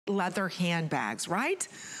leather handbags, right?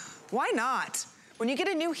 Why not? When you get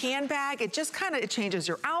a new handbag, it just kind of changes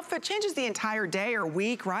your outfit, changes the entire day or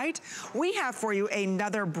week, right? We have for you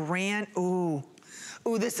another brand, ooh,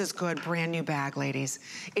 this is good, brand new bag, ladies.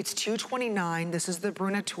 It's $229. This is the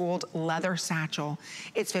Bruna tooled leather satchel.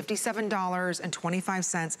 It's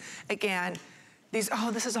 $57.25. Again, these, oh,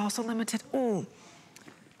 this is also limited. Ooh,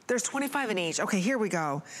 there's 25 in each. Okay, here we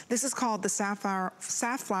go. This is called the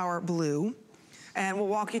Safflower Blue. And we'll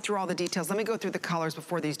walk you through all the details. Let me go through the colors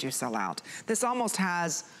before these do sell out. This almost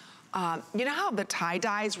has, you know how the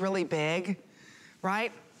tie-dye is really big,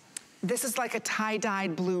 right? This is like a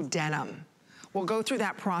tie-dyed blue denim. We'll go through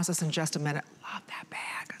that process in just a minute. Love that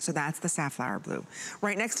bag. So that's the Safflower Blue.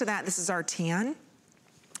 Right next to that, this is our tan.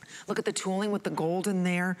 Look at the tooling with the gold in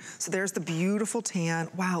there. So there's the beautiful tan.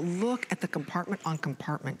 Wow, look at the compartment on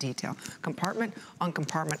compartment detail. Compartment on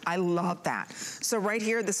compartment. I love that. So right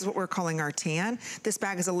here, this is what we're calling our tan. This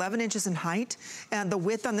bag is 11 inches in height. And the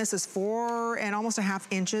width on this is 4.5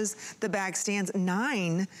 inches. The bag stands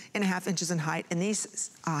 9.5 inches in height. And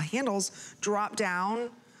these handles drop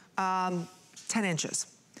down 10 inches.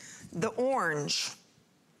 The orange,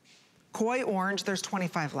 koi orange, there's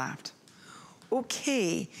 25 left.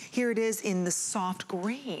 Okay, here it is in the soft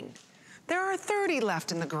green. There are 30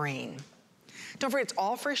 left in the green. Don't forget, it's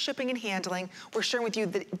all free shipping and handling. We're sharing with you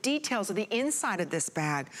the details of the inside of this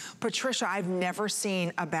bag. Patricia, I've never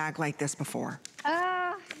seen a bag like this before.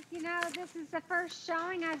 You know, this is the first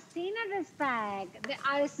showing I've seen of this bag.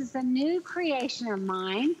 This is a new creation of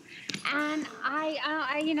mine. And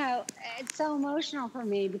I you know, it's so emotional for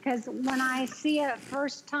me because when I see a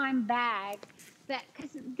first time bag,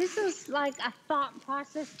 because this was like a thought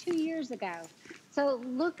process 2 years ago. So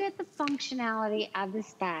look at the functionality of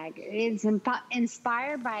this bag. It's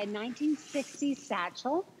inspired by a 1960s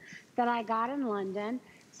satchel that I got in London.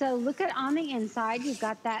 So look at on the inside, you've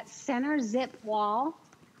got that center zip wall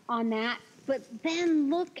on that. But then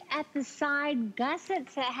look at the side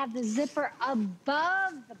gussets that have the zipper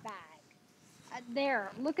above the bag.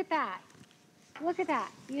 There, look at that. Look at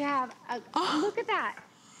that. You have a, look at that.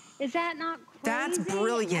 Is that not crazy? That's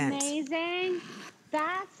brilliant. Amazing.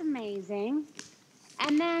 That's amazing.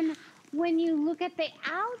 And then when you look at the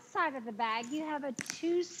outside of the bag, you have a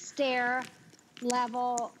 2-stair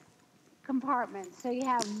level compartment. So you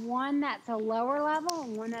have one that's a lower level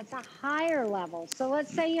and one that's a higher level. So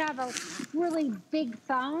let's say you have a really big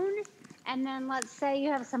phone, and then let's say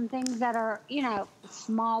you have some things that are, you know,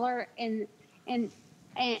 smaller in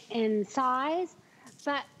size.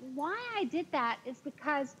 But why I did that is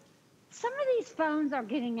because some of these phones are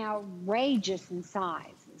getting outrageous in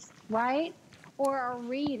sizes, right? Or a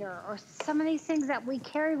reader, or some of these things that we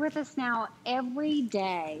carry with us now every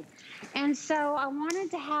day. And so I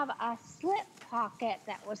wanted to have a slip pocket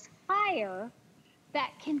that was higher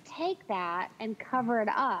that can take that and cover it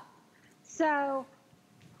up. So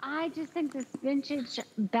I just think this vintage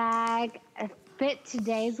bag fit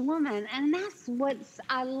today's woman. And that's what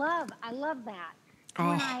I love. I love that.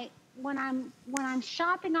 Oh. When I'm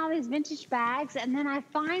shopping all these vintage bags, and then I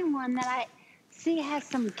find one that I see has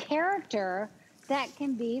some character that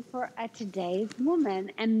can be for a today's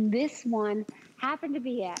woman, and this one happened to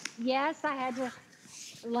be it. Yes, I had to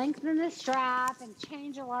lengthen the strap and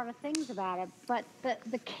change a lot of things about it, but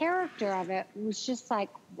the character of it was just like,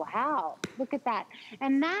 wow, look at that.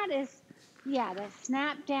 And that is, yeah, the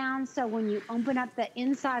snap down, so when you open up the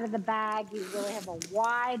inside of the bag, you really have a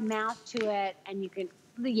wide mouth to it, and you can,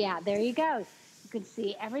 yeah, there you go. You can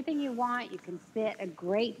see everything you want. You can fit a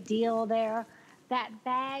great deal there. That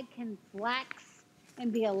bag can flex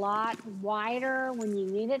and be a lot wider when you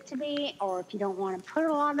need it to be, or if you don't want to put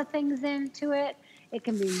a lot of things into it, it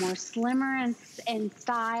can be more slimmer in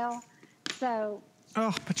style. So,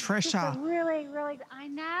 oh, Patricia. Really, really, I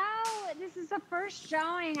know. This is the first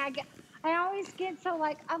showing. I always get so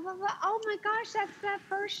like, oh my gosh, that's the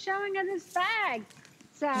first showing of this bag.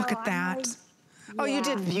 So look at that. Really, oh, yeah, you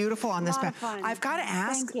did beautiful on this bag. I've got to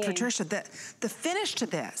ask, Patricia, the finish to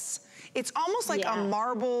this, it's almost like a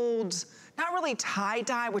marbled, not really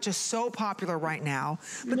tie-dye, which is so popular right now,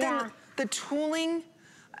 but then the tooling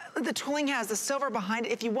has the silver behind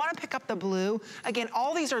it. If you want to pick up the blue, again,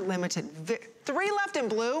 all these are limited. 3 left in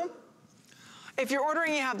blue. If you're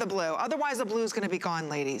ordering, you have the blue. Otherwise, the blue is going to be gone,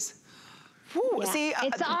 ladies. Whew, see,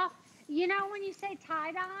 it's all, you know, when you say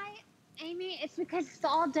tie-dye, Amy, it's because it's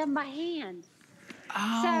all done by hand.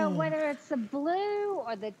 Oh. So whether it's the blue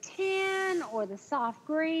or the tan or the soft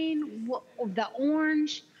green or the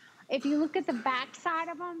orange, if you look at the back side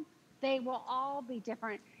of them, they will all be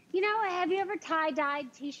different. You know, have you ever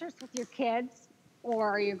tie-dyed t-shirts with your kids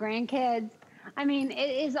or your grandkids? I mean,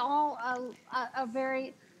 it is all a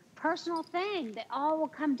very personal thing. They all will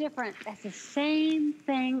come different. That's the same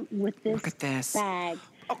thing with this Look at this. bag.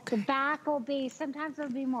 Okay. The back will be, sometimes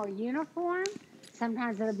it'll be more uniform.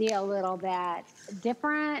 Sometimes it'll be a little bit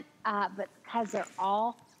different, but because they're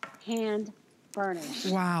all hand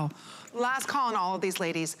furnished. Wow. Last call on all of these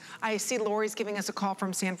ladies. I see Lori's giving us a call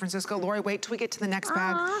from San Francisco. Lori, wait till we get to the next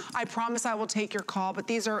bag. I promise I will take your call, but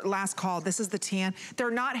these are last call. This is the tan.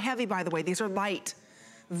 They're not heavy, by the way. These are light.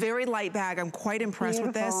 Very light bag. I'm quite impressed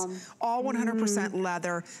with this. All 100%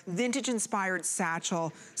 leather, vintage inspired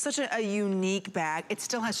satchel. Such a unique bag. It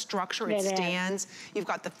still has structure. It stands. You've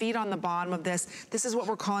got the feet on the bottom of this. This is what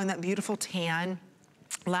we're calling that beautiful tan.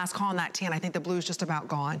 Last call on that tan. I think the blue is just about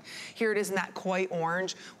gone. Here it is in that koi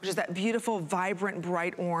orange, which is that beautiful, vibrant,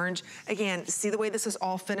 bright orange. Again, see the way this is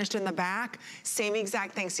all finished in the back? Same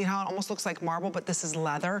exact thing. See how it almost looks like marble, but this is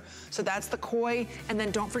leather. So that's the koi. And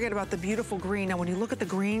then don't forget about the beautiful green. Now, when you look at the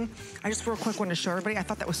green, I just real quick want to show everybody. I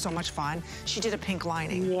thought that was so much fun. She did a pink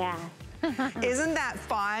lining. Yeah. Isn't that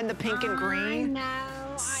fun, the pink and green?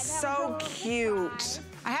 I know. So cute.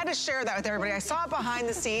 I had to share that with everybody. I saw it behind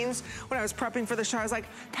the scenes when I was prepping for the show. I was like,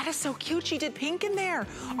 that is so cute. She did pink in there.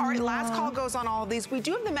 All right, last call goes on all of these. We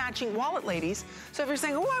do have the matching wallet, ladies. So if you're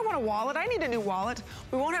saying, oh, I want a wallet, I need a new wallet.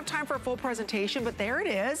 We won't have time for a full presentation, but there it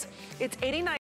is. It's $89.